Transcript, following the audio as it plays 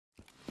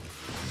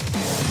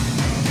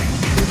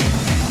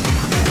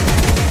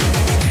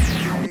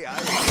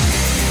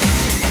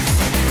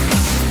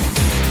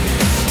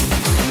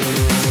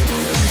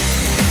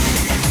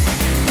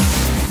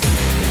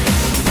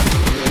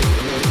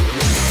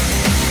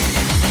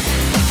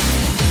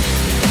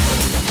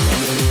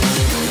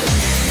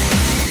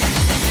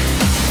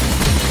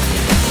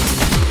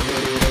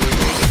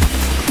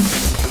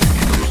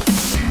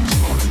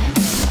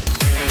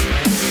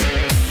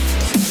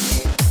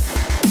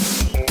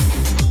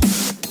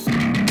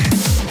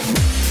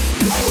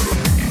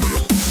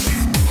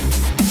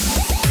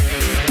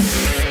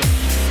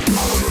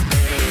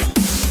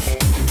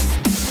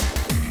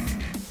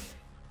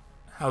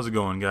How's it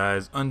going,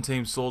 guys?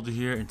 Untamed Soldier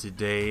here, and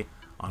today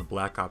on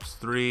Black Ops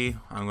 3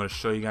 I'm going to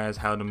show you guys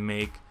how to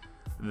make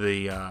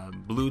the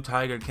blue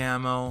tiger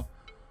camo.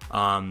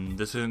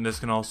 This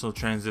can also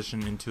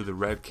transition into the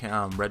red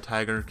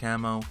tiger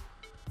camo,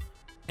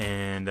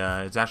 and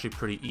it's actually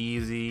pretty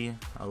easy.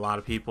 A lot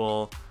of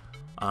people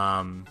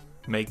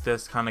make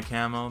this kind of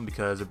camo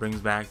because it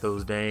brings back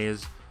those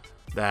days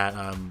that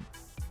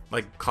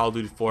like Call of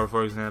Duty 4,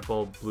 for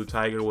example. Blue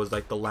tiger was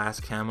like the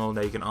last camo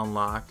that you can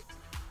unlock.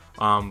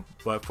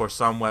 But for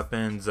some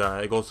weapons,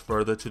 it goes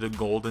further to the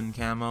golden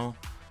camo,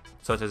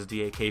 such as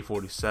the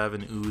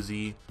AK-47,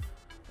 Uzi,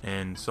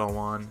 and so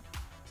on.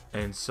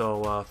 And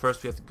so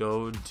first we have to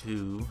go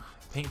to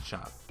paint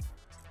shop.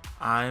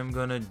 I'm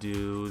gonna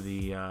do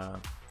the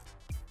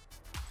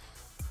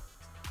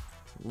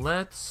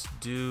let's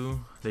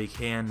do the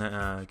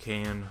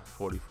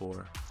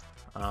KN-44.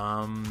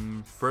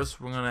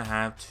 First we're gonna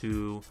have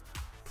to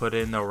put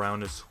in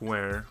around a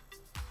square.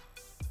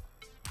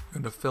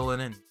 I'm gonna fill it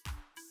in.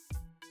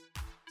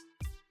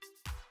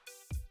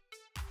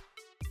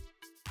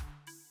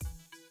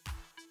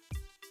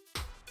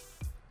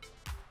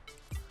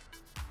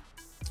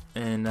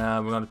 And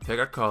we're going to pick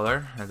our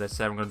color. As I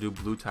said, we're going to do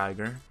blue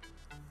tiger.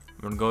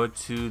 We're going to go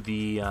to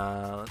the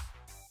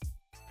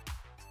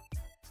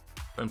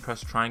and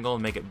press triangle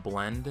and make it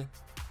blend.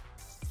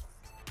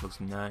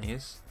 Looks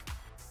nice.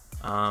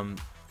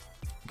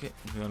 Okay,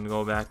 we're going to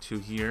go back to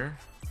here.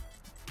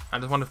 I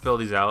just want to fill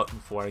these out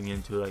before I get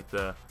into like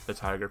the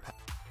tiger pack.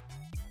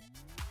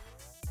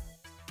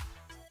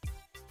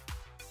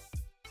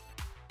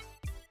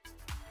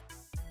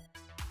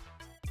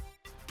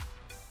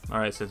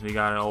 Alright, since we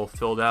got it all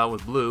filled out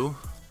with blue,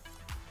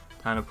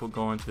 time to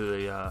go into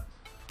the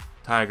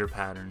tiger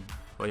pattern.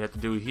 What you have to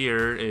do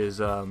here is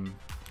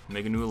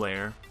make a new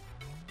layer,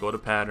 go to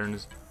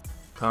patterns,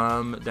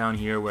 come down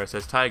here where it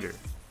says tiger.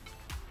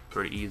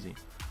 Pretty easy.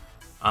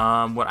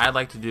 What I'd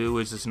like to do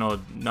is just,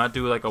 not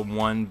do like a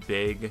one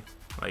big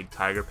like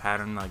tiger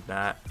pattern like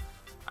that.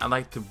 I'd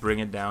like to bring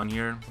it down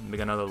here,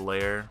 make another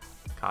layer,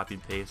 copy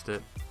paste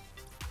it,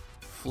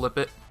 flip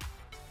it,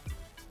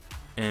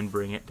 and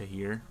bring it to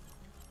here.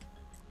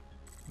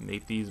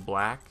 Make these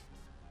black.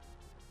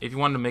 If you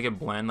wanted to make it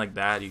blend like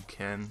that, you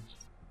can.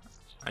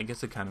 I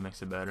guess it kind of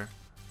makes it better.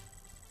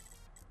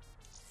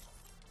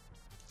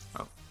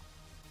 Oh,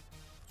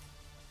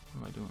 what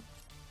am I doing?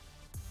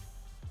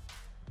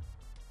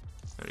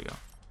 There you go.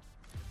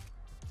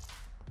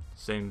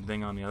 Same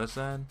thing on the other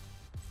side.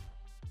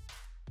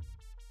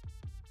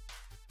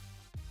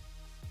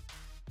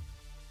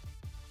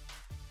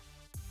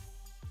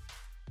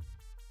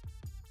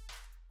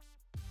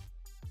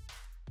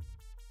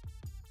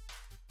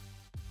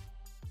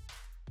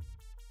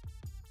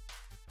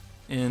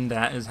 And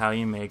that is how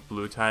you make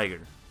blue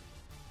tiger.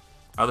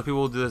 Other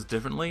people will do this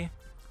differently,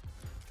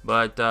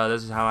 but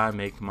this is how I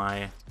make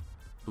my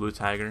blue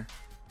tiger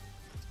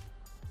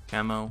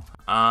camo.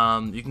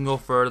 You can go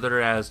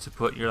further as to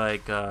put your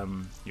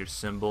your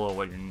symbol or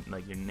what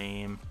your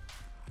name.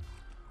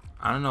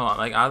 I don't know.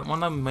 Like, I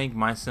want to make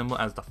my symbol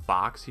as the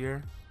fox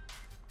here.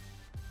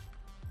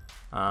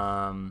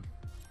 Make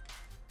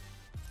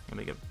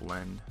it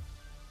blend.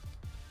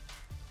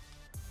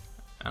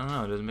 I don't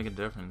know. It doesn't make a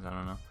difference. I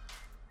don't know.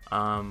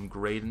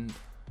 Gradient,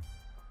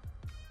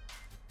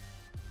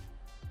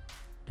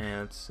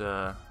 and let's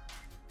do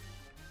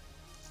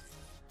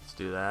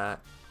that.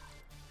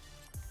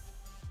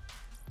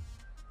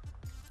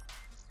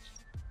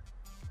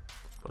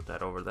 Put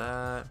that over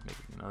that, make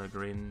another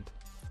gradient.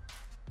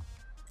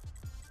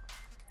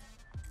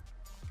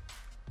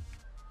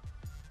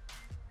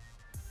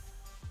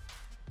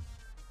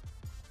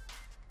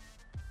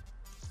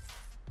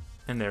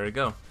 And there we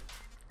go.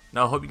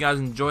 Now I hope you guys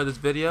enjoyed this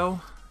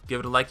video. Give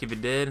it a like if you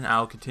did.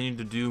 I'll continue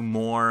to do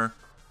more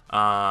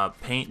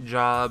paint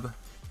job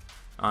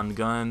on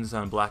guns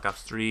on Black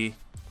Ops 3.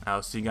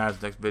 I'll see you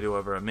guys next video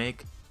ever I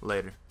make.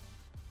 Later.